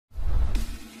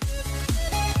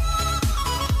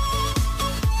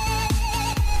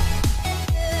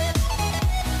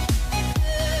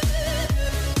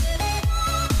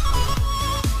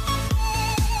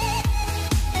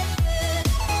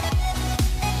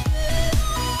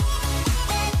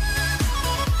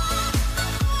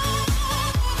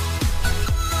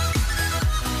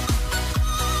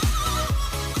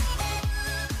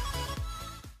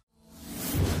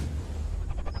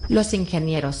Los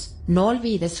ingenieros, no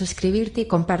olvides suscribirte y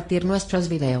compartir nuestros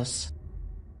videos.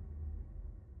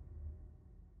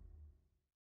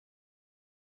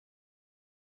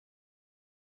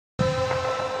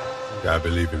 I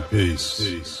believe in peace.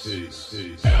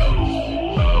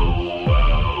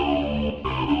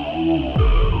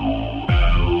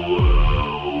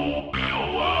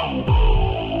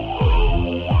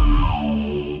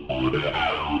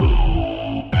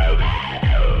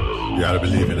 You gotta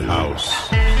believe in house.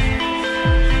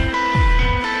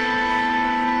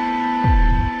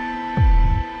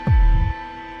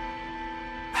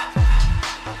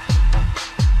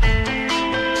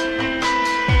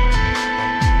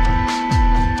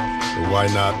 Why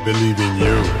not believe in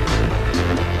you?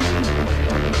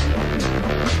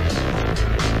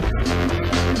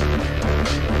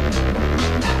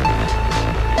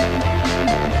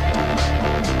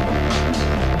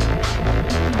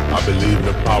 I believe in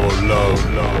the power of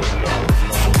love, love, love.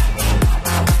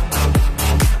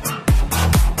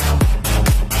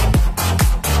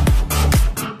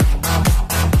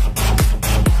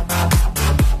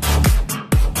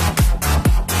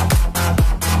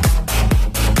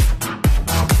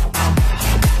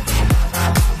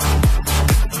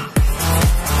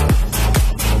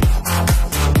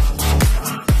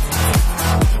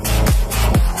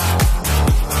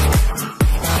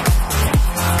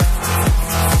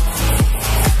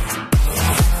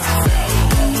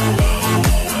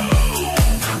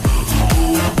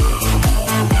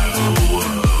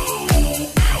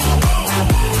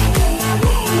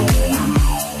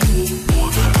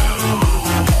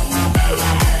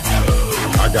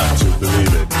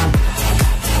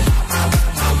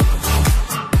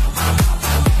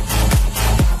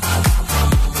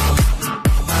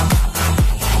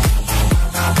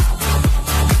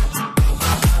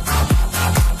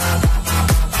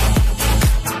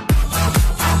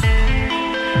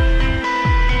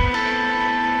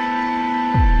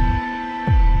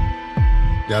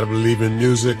 Gotta believe in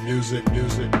music, music,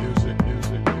 music, music,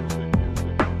 music, music,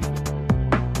 music.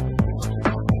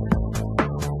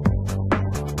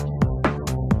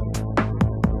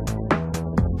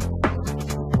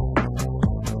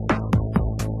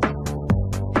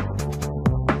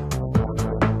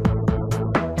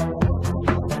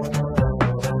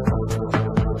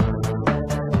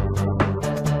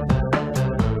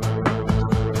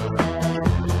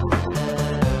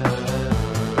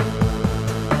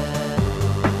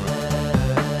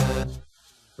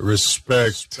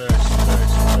 Respect.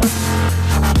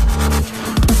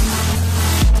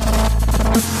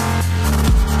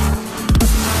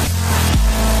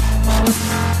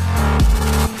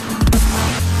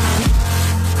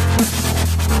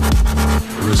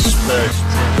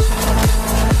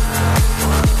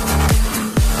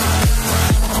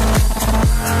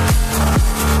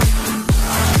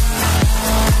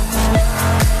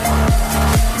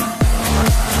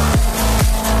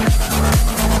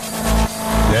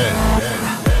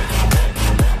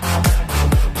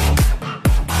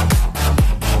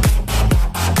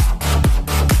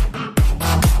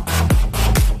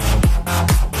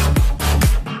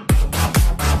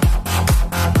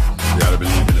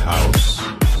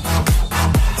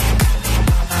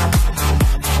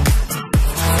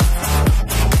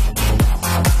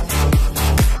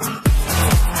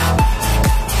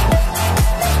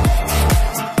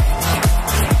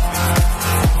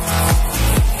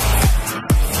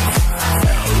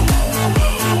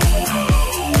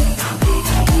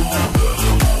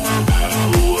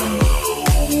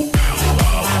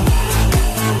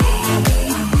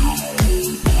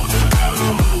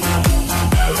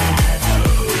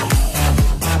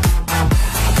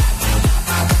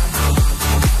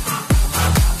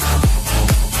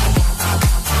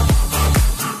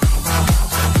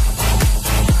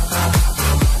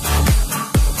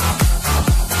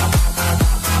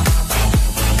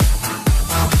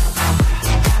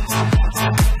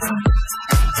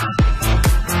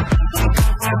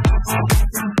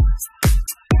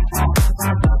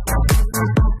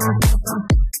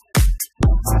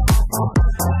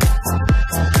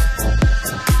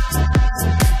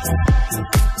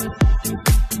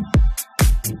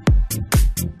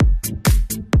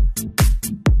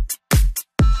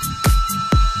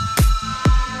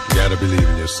 Believe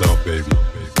in yourself, baby.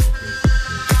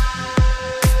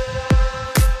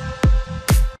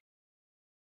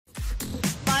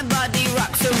 My body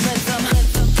rocks the rhythm.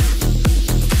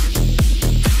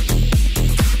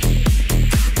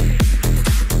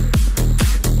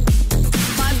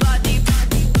 My body.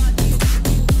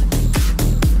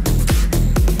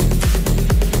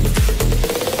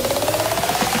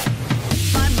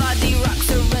 My body rocks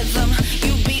the rhythm.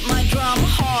 You beat my drum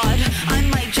hard. I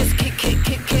might just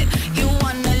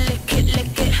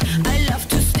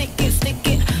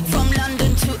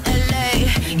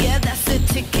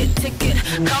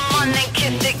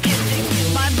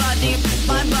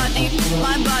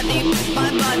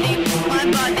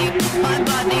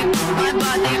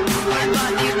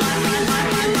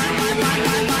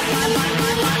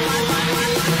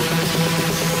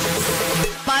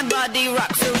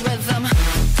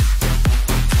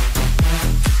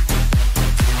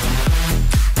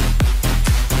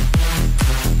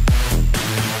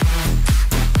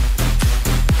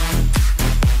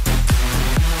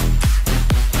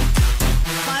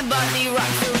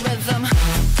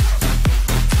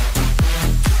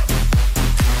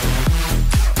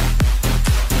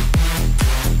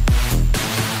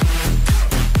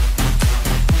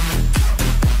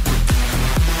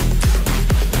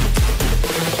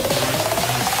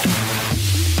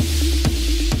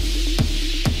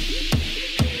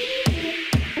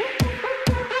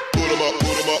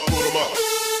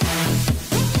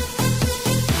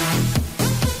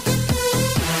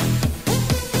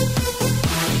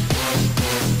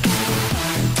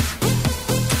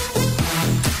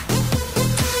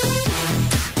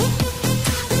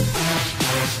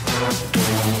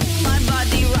My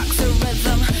body rocks the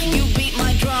rhythm. You beat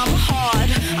my drum hard.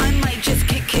 I might just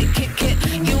kick it, kick it.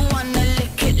 You wanna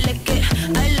lick it, lick it.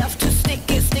 I love to stick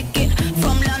it, stick it.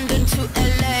 From London to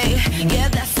LA. Yeah,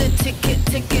 that's the ticket,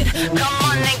 ticket. Come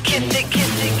on and kiss it,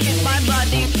 kiss it, kiss. My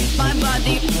body, my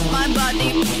body, my body,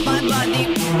 my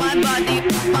body, my body,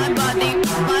 my body,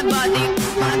 my body,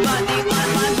 my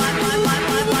body,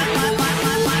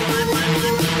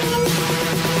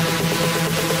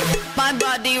 my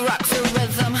body rocks the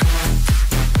rhythm.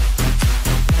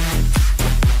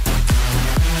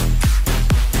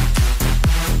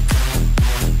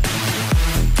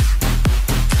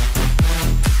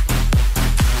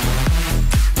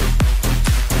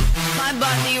 My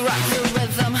body rocks the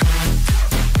rhythm.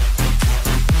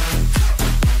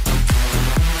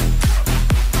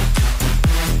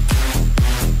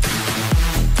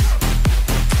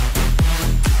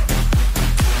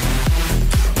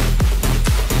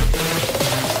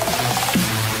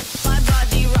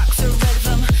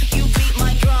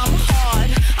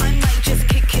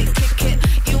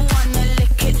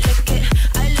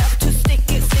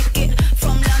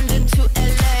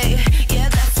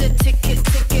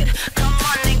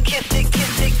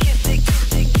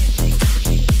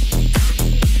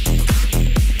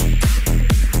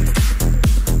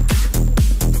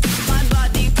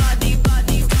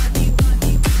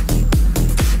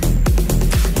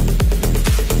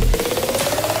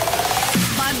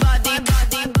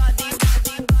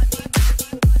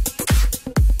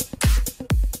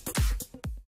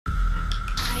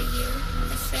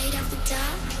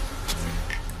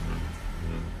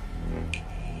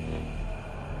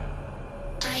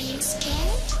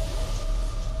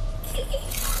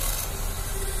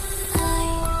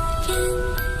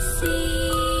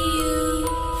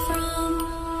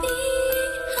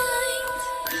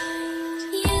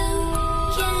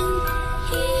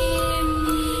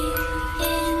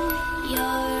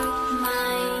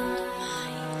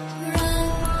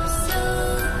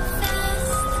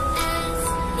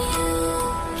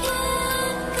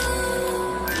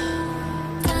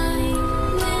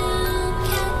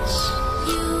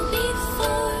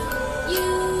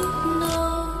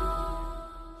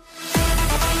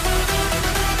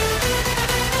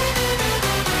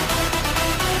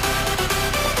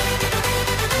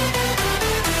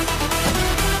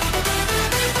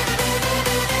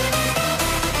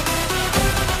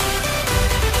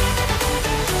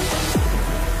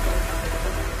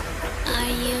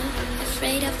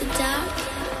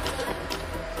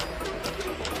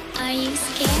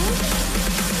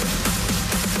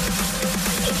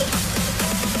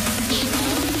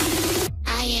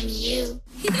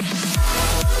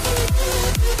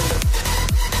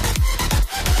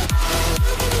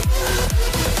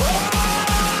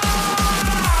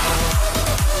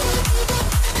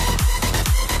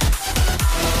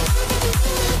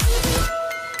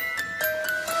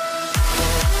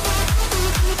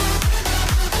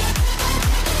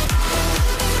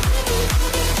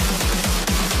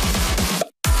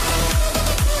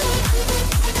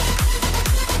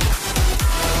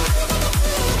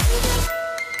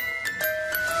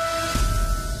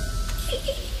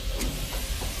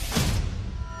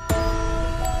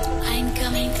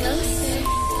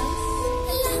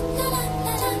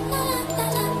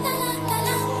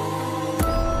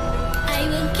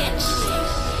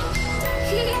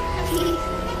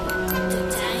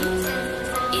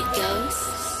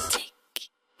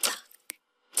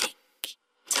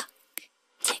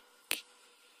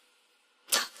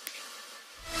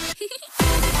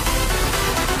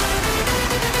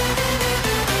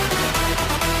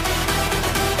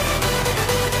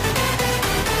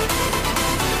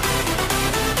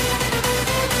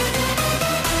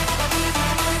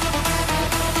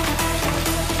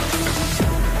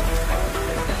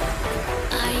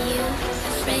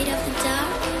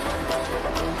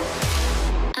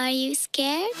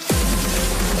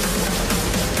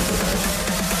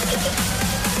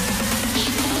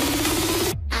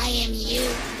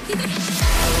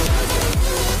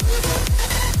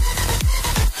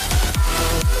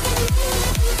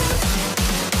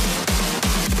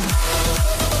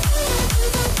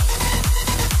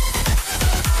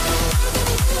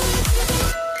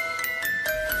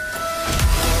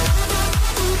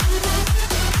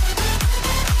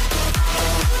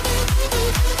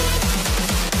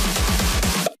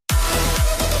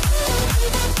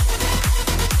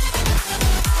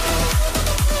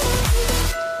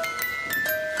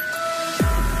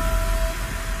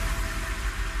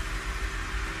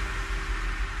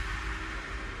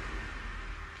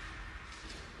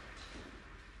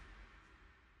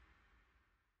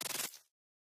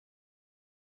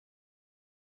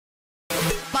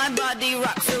 My body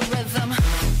rocks the rhythm.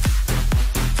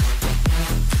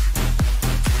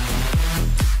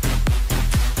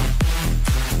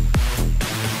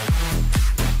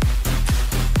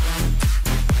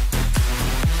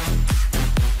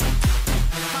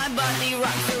 My body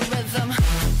rocks the